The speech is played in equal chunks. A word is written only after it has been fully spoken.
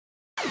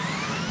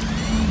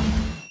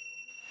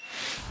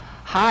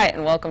Hi,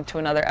 and welcome to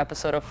another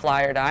episode of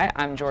Fly or Die.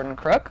 I'm Jordan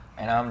Crook.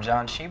 And I'm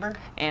Jon Schieber.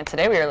 And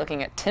today we are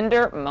looking at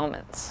Tinder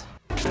Moments.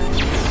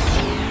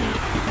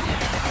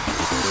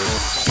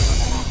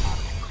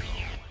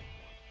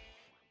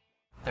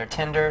 They're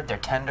Tinder, they're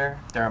tender,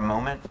 they're a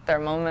moment. They're a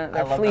moment,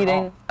 they're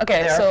fleeting.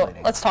 Okay, so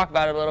let's talk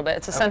about it a little bit.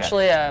 It's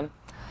essentially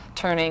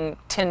turning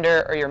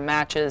Tinder or your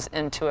matches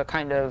into a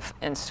kind of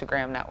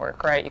Instagram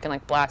network, right? You can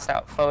like blast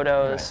out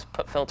photos,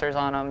 put filters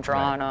on them,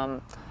 draw on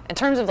them. In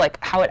terms of like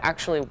how it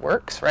actually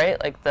works,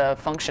 right? Like the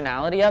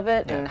functionality of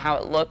it and how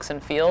it looks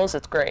and feels,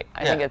 it's great.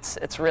 I think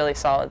it's really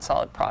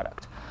solid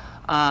product.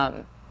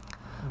 The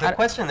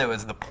question though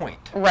is the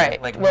point.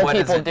 Right. Like will what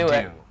people does it do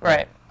it?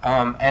 Right.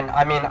 And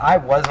I mean, I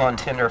was on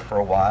Tinder for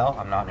a while.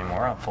 I'm not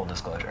anymore, full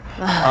disclosure.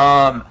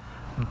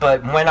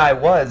 But when I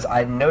was,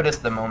 I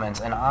noticed the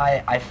moments, and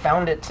I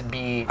found it to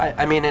be,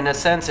 I mean, in a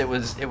sense, it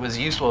was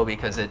useful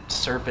because it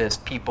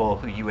surfaced people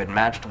who you had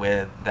matched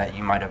with that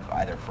you might have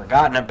either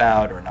forgotten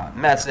about or not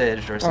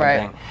messaged or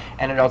something.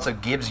 And it also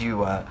gives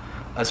you a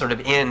sort of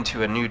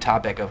into a new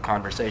topic of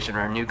conversation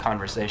or a new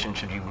conversation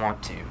should you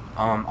want to.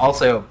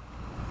 Also,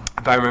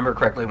 if I remember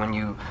correctly, when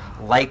you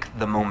like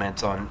the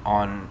moments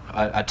on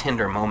a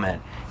Tinder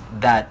moment,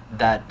 that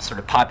sort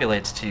of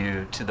populates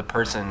to the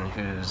person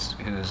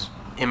whose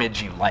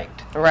image you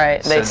liked.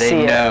 Right. So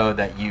they know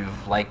that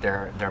you've liked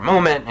their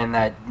moment, and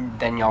that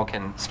then y'all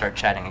can start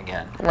chatting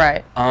again.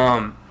 Right.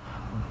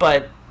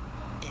 But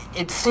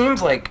it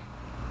seems like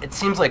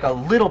a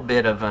little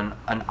bit of an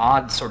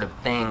odd sort of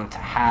thing to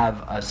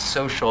have a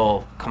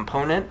social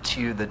component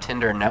to the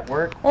Tinder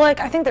network. Well, like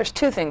I think there's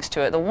two things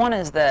to it. The one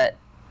is that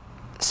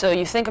so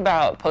you think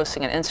about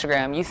posting on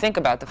Instagram, you think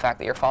about the fact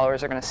that your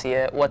followers are going to see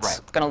it, what's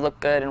going to look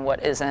good and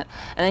what isn't.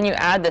 And then you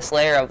add this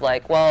layer of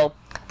like, well,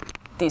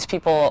 these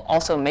people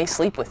also may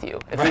sleep with you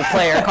if you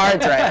play your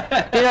cards right.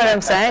 You know what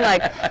I'm saying?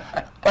 Like,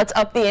 let's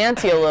up the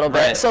ante a little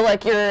bit. So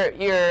like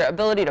your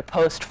ability to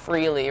post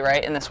freely,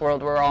 right, in this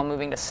world where we're all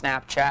moving to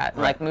Snapchat,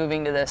 and like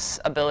moving to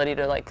this ability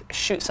to like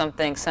shoot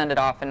something, send it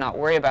off, and not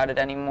worry about it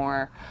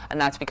anymore,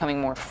 and that's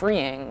becoming more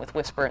freeing with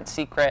Whisper and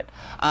Secret,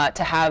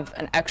 to have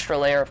an extra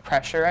layer of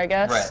pressure, I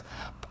guess.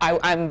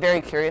 I'm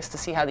very curious to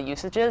see how the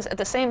usage is. At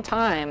the same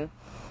time,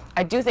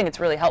 I do think it's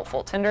really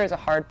helpful. Tinder is a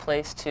hard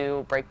place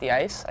to break the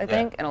ice, I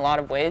think, in a lot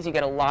of ways. You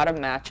get a lot of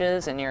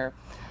matches, and your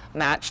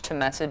match to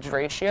message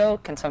ratio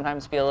can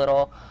sometimes be a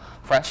little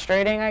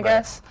frustrating, I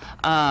guess.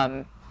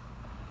 And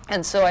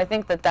so I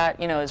think that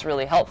is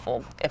really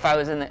helpful. If I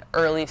was in the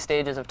early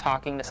stages of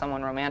talking to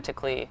someone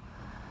romantically,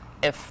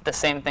 if the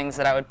same things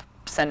that I would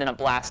send in a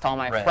blast to all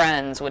my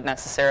friends would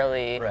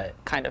necessarily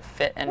kind of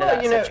fit into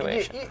that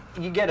situation.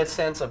 You get a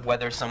sense of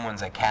whether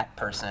someone's a cat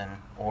person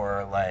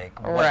or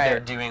like what they're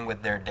doing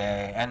with their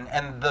day, and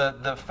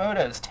the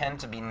photos tend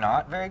to be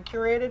not very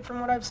curated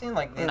from what I've seen.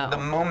 Like the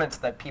moments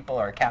that people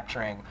are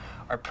capturing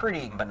are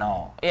pretty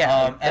banal,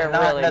 and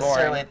not really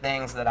necessarily boring.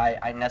 Things that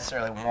I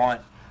necessarily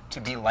want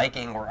to be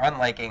liking or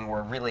unliking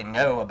or really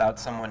know about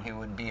someone who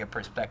would be a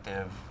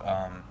prospective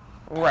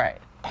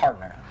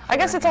partner. I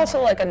guess it's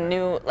also like a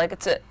new, like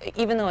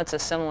even though it's a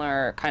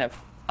similar kind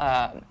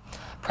of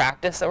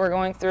practice that we're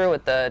going through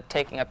with the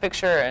taking a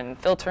picture and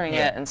filtering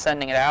it and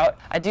sending it out,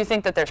 I do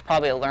think that there's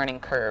probably a learning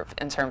curve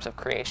in terms of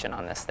creation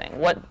on this thing.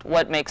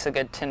 What makes a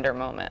good Tinder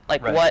moment?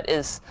 Like what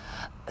is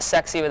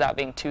sexy without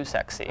being too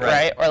sexy,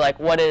 right? Or like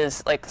what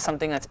is like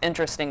something that's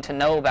interesting to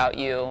know about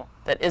you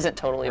that isn't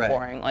totally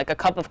boring? Like a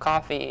cup of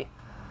coffee,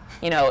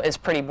 is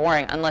pretty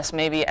boring unless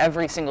maybe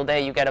every single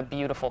day you get a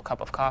beautiful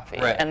cup of coffee,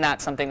 and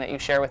that's something that you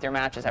share with your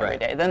matches every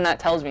day. Then that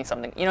tells me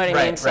something. You know what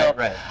I mean? So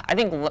I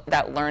think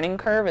that learning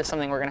curve is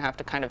something we're going to have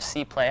to kind of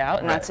see play out,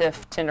 and that's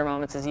if Tinder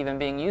Moments is even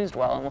being used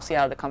well, and we'll see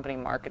how the company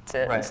markets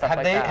it and stuff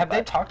like that. Have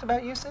they talked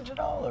about usage at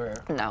all,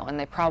 or no? And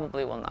they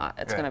probably will not.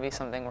 It's going to be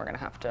something we're going to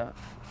have to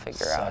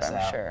figure out.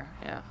 I'm sure.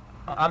 Yeah.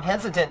 I'm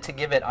hesitant to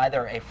give it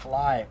either a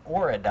fly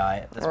or a die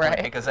at this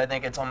point because I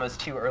think it's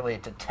almost too early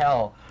to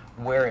tell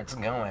where it's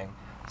going.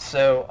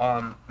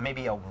 So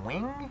maybe a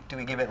wing? Do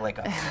we give it like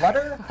a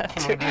flutter?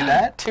 Can we do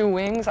that? 2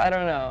 wings? I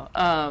don't know.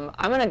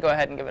 I'm going to go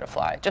ahead and give it a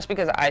fly, just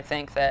because I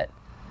think that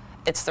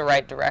it's the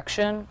right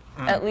direction,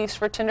 at least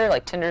for Tinder.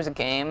 Like Tinder's a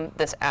game.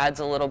 This adds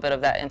a little bit of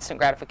that instant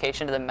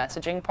gratification to the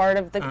messaging part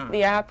of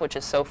the app, which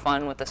is so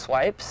fun with the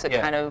swipes. It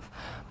kind of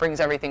brings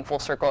everything full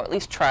circle, at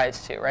least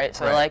tries to, right?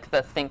 So I like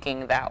the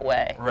thinking that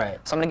way. So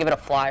I'm going to give it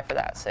a fly for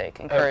that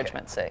sake,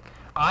 encouragement's sake.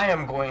 I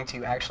am going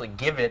to actually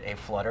give it a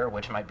flutter,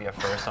 which might be a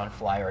first on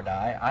Fly or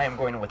Die. I am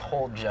going to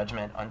withhold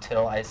judgment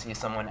until I see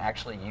someone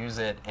actually use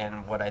it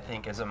in what I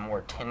think is a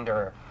more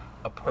Tinder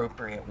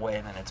appropriate way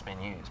than it's been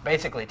used.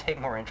 Basically,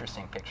 take more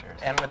interesting pictures.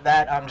 And with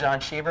that, I'm Jon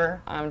Schieber.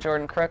 I'm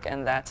Jordan Crook,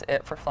 and that's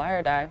it for Fly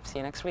or Die. See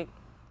you next week.